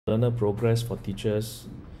learner progress for teachers.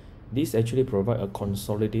 This actually provides a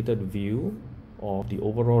consolidated view of the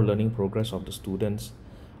overall learning progress of the students,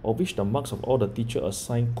 of which the marks of all the teacher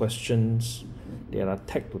assigned questions that are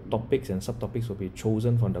tagged to topics and subtopics will be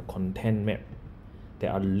chosen from the content map that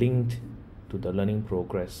are linked to the learning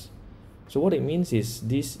progress. So what it means is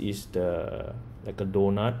this is like a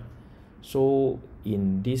donut. So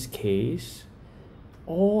in this case,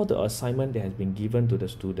 all the assignment that has been given to the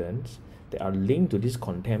students that are linked to this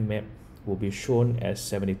content map will be shown as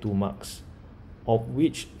 72 marks, of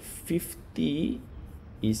which 50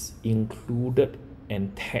 is included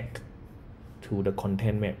and tagged to the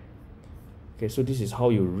content map. Okay, so this is how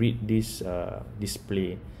you read this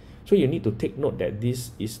display. So you need to take note that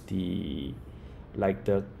this is the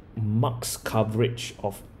marks coverage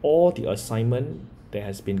of all the assignment that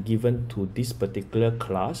has been given to this particular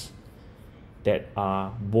class that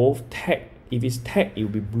are both tagged. If it's tagged, it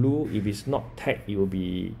will be blue. If it's not tagged, it will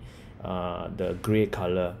be the gray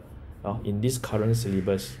color in this current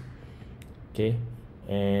syllabus. Okay,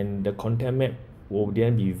 and the content map will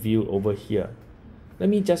then be viewed over here. Let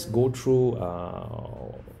me just go through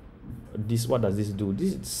this. What does this do?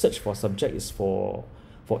 This search for subject is for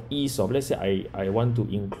ease of, let's say I want to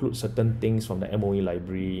include certain things from the MOE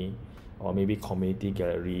library or maybe community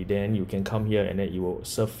gallery, then you can come here and then it will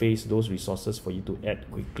surface those resources for you to add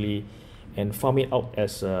quickly and farm it out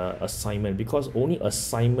as a assignment, because only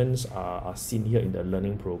assignments are seen here in the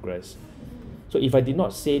learning progress. So if I did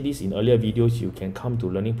not say this in earlier videos, you can come to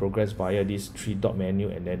learning progress via this 3-dot menu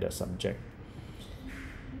and then the subject.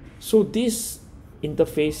 So this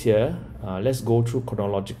interface here, let's go through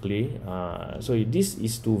chronologically. So this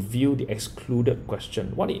is to view the excluded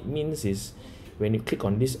question. What it means is when you click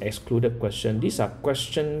on this excluded question, these are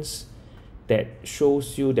questions that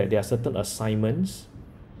shows you that there are certain assignments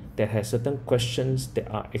that has certain questions that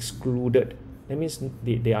are excluded. That means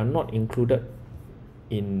they are not included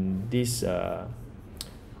in this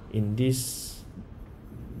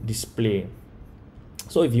display.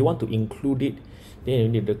 So if you want to include it, then you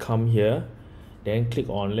need to come here, then click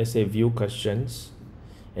on, let's say, view questions,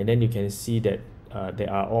 and then you can see that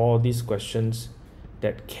there are all these questions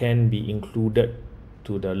that can be included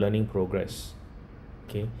to the learning progress.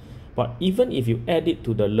 Okay, but even if you add it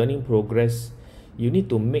to the learning progress, you need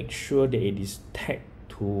to make sure that it is tagged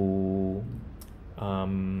to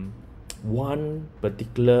one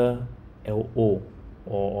particular LO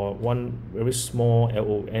or one very small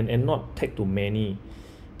LO and not tagged to many.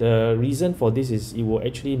 The reason for this is it will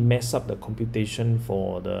actually mess up the computation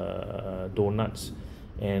for the donuts,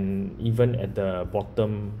 and even at the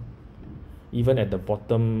bottom it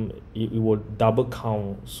will double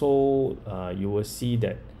count. So you will see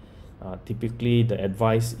that typically the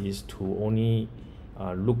advice is to only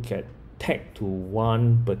look at tag to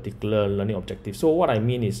one particular learning objective. So what I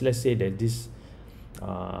mean is, let's say that this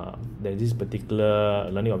particular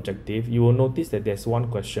learning objective, you will notice that there's one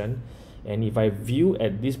question, and if I view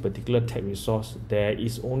at this particular tag resource, there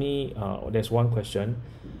is only there's one question,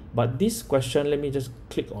 but this question, let me just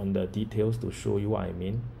click on the details to show you what I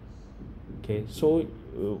mean. Okay, so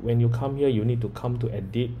when you come here, you need to come to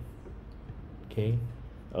edit, okay,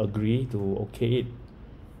 agree to okay it.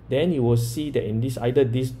 Then you will see that in this, either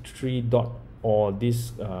this 3-dot or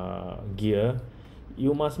this gear,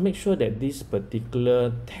 you must make sure that this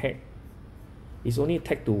particular tag is only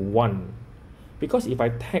tagged to one. Because if I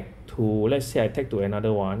tag to, let's say I tag to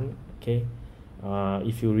another one, okay,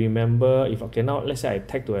 if you remember, now let's say I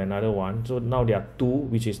tag to another one, so now there are two,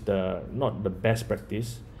 which is not the best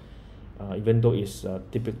practice, even though it's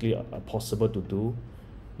typically possible to do.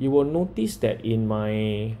 You will notice that in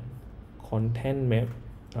my content map,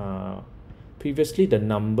 previously the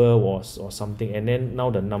number was or something, and then now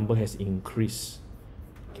the number has increased.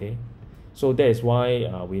 Okay, so that is why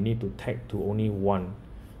we need to tag to only one.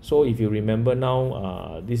 So if you remember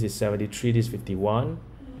now, this is 73, this is 51,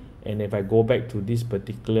 and if I go back to this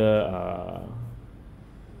particular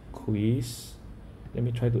quiz, let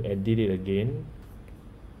me try to edit it again.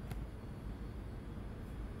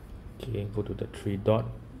 Okay, go to the 3-dot.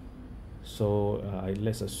 So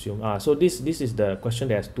let's assume so this is the question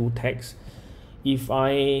that has 2 tags. If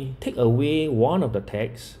I take away one of the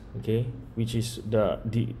tags, okay, which is the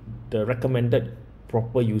recommended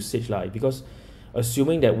proper usage, because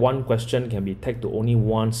assuming that one question can be tagged to only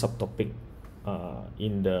one subtopic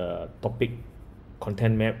in the topic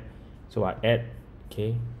content map, so I add,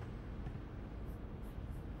 okay,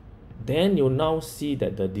 then you'll now see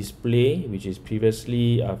that the display, which is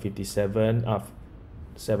previously 57,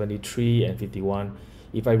 73 and 51,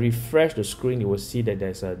 if I refresh the screen, you will see that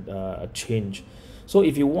there's a change. So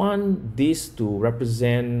if you want this to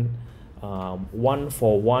represent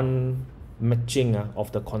one-for-one matching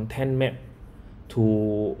of the content map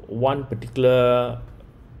to one particular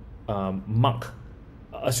mark,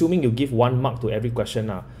 assuming you give 1 mark to every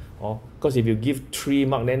question, because if you give 3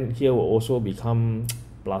 mark, then here will also become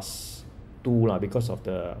 +2 because of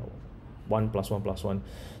the 1 + 1 + 1.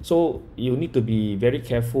 So you need to be very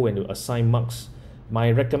careful when you assign marks.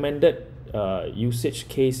 My recommended usage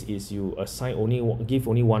case is you give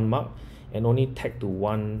only 1 mark and only tag to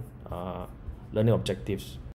one learning objectives.